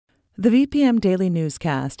The VPM Daily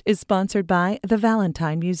Newscast is sponsored by the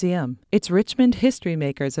Valentine Museum. Its Richmond History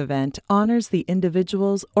Makers event honors the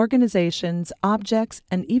individuals, organizations, objects,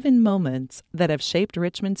 and even moments that have shaped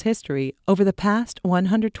Richmond's history over the past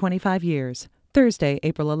 125 years. Thursday,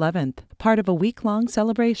 April 11th, part of a week-long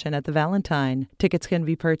celebration at the Valentine. Tickets can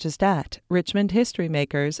be purchased at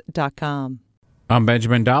richmondhistorymakers.com. I'm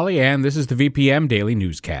Benjamin Dolly, and this is the VPM Daily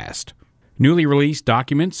Newscast. Newly released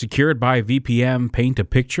documents secured by VPM paint a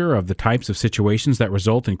picture of the types of situations that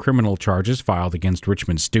result in criminal charges filed against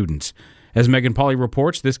Richmond students. As Megan Pauly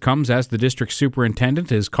reports, this comes as the district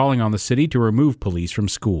superintendent is calling on the city to remove police from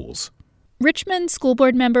schools. Richmond school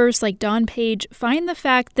board members like Don Page find the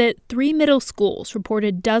fact that 3 middle schools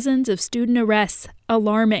reported dozens of student arrests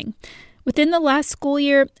alarming. Within the last school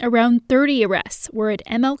year, around 30 arrests were at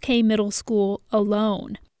MLK Middle School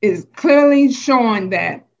alone. It's clearly showing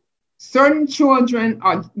that certain children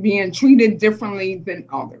are being treated differently than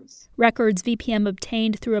others. Records VPM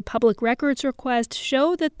obtained through a public records request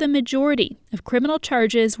show that the majority of criminal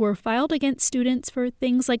charges were filed against students for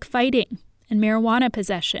things like fighting and marijuana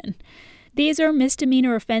possession. These are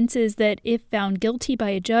misdemeanor offenses that, if found guilty by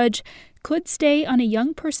a judge, could stay on a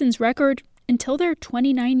young person's record until they're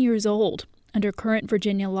 29 years old under current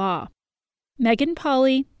Virginia law. Megan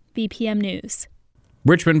Pauly, VPM News.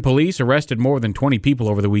 Richmond police arrested more than 20 people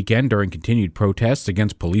over the weekend during continued protests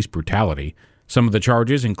against police brutality. Some of the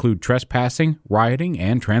charges include trespassing, rioting,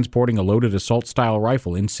 and transporting a loaded assault-style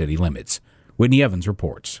rifle in city limits. Whitney Evans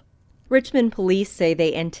reports. Richmond police say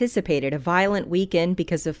they anticipated a violent weekend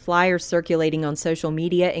because of flyers circulating on social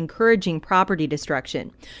media encouraging property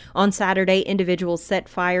destruction. On Saturday, individuals set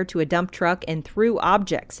fire to a dump truck and threw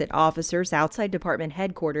objects at officers outside department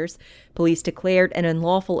headquarters. Police declared an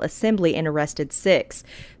unlawful assembly and arrested 6.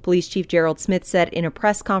 Police Chief Gerald Smith said in a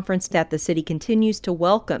press conference that the city continues to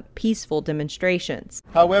welcome peaceful demonstrations.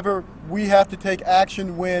 However, we have to take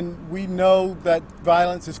action when we know that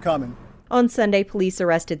violence is coming. On Sunday, police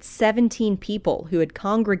arrested 17 people who had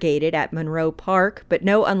congregated at Monroe Park, but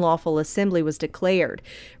no unlawful assembly was declared.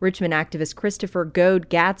 Richmond activist Christopher Goad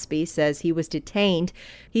Gatsby says he was detained.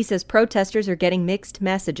 He says protesters are getting mixed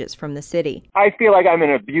messages from the city. I feel like I'm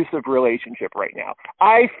in an abusive relationship right now.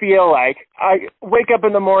 I feel like I wake up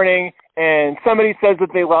in the morning and somebody says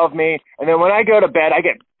that they love me, and then when I go to bed, I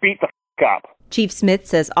get beat the up. Chief Smith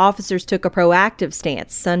says officers took a proactive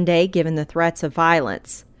stance Sunday given the threats of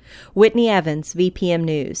violence. Whitney Evans, VPM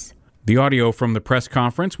News. The audio from the press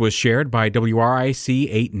conference was shared by WRIC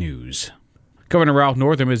 8 News. Governor Ralph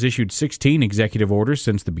Northam has issued 16 executive orders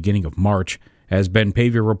since the beginning of March. As Ben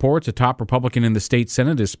Paviour reports, a top Republican in the state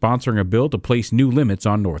Senate is sponsoring a bill to place new limits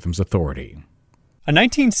on Northam's authority. A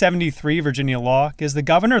 1973 Virginia law gives the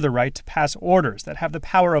governor the right to pass orders that have the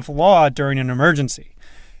power of law during an emergency.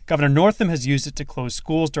 Governor Northam has used it to close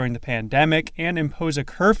schools during the pandemic and impose a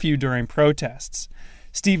curfew during protests.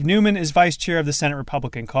 Steve Newman is vice chair of the Senate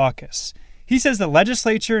Republican caucus. He says the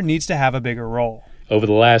legislature needs to have a bigger role. Over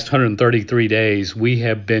the last 133 days, we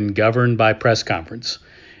have been governed by press conference,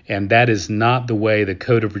 and that is not the way the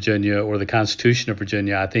Code of Virginia or the Constitution of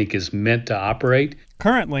Virginia, I think, is meant to operate.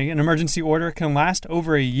 Currently, an emergency order can last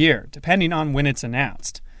over a year, depending on when it's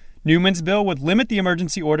announced. Newman's bill would limit the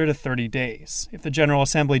emergency order to 30 days. If the General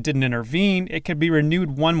Assembly didn't intervene, it could be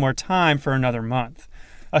renewed one more time for another month.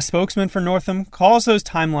 A spokesman for Northam calls those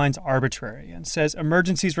timelines arbitrary and says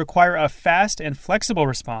emergencies require a fast and flexible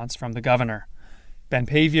response from the governor. Ben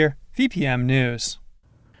Paviour, VPM News.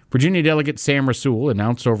 Virginia Delegate Sam Rasool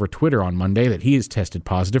announced over Twitter on Monday that he is tested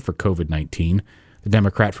positive for COVID-19. The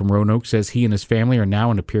Democrat from Roanoke says he and his family are now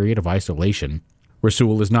in a period of isolation.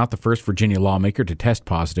 Rasool is not the first Virginia lawmaker to test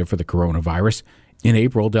positive for the coronavirus. In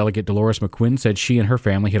April, Delegate Dolores McQuinn said she and her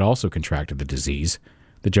family had also contracted the disease.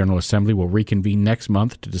 The General Assembly will reconvene next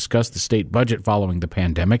month to discuss the state budget following the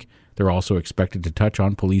pandemic. They're also expected to touch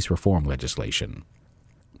on police reform legislation.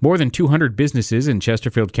 More than 200 businesses in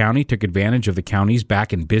Chesterfield County took advantage of the county's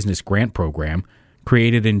Back in Business grant program.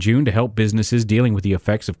 Created in June to help businesses dealing with the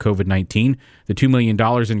effects of COVID-19, the $2 million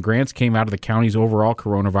in grants came out of the county's overall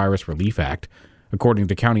Coronavirus Relief Act. According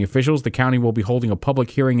to county officials, the county will be holding a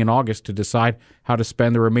public hearing in August to decide how to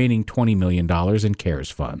spend the remaining $20 million in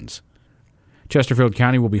CARES funds. Chesterfield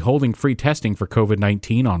County will be holding free testing for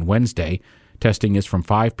COVID-19 on Wednesday. Testing is from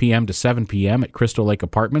 5 p.m. to 7 p.m. at Crystal Lake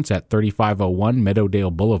Apartments at 3501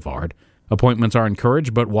 Meadowdale Boulevard. Appointments are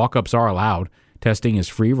encouraged, but walk-ups are allowed. Testing is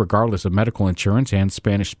free regardless of medical insurance, and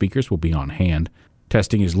Spanish speakers will be on hand.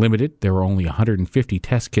 Testing is limited. There are only 150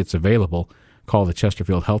 test kits available. Call the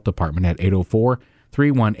Chesterfield Health Department at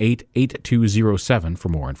 804-318-8207 for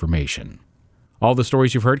more information. All the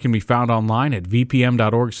stories you've heard can be found online at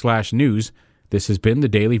vpm.org/news. This has been the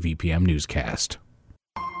Daily VPM Newscast.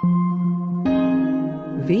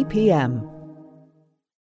 VPM,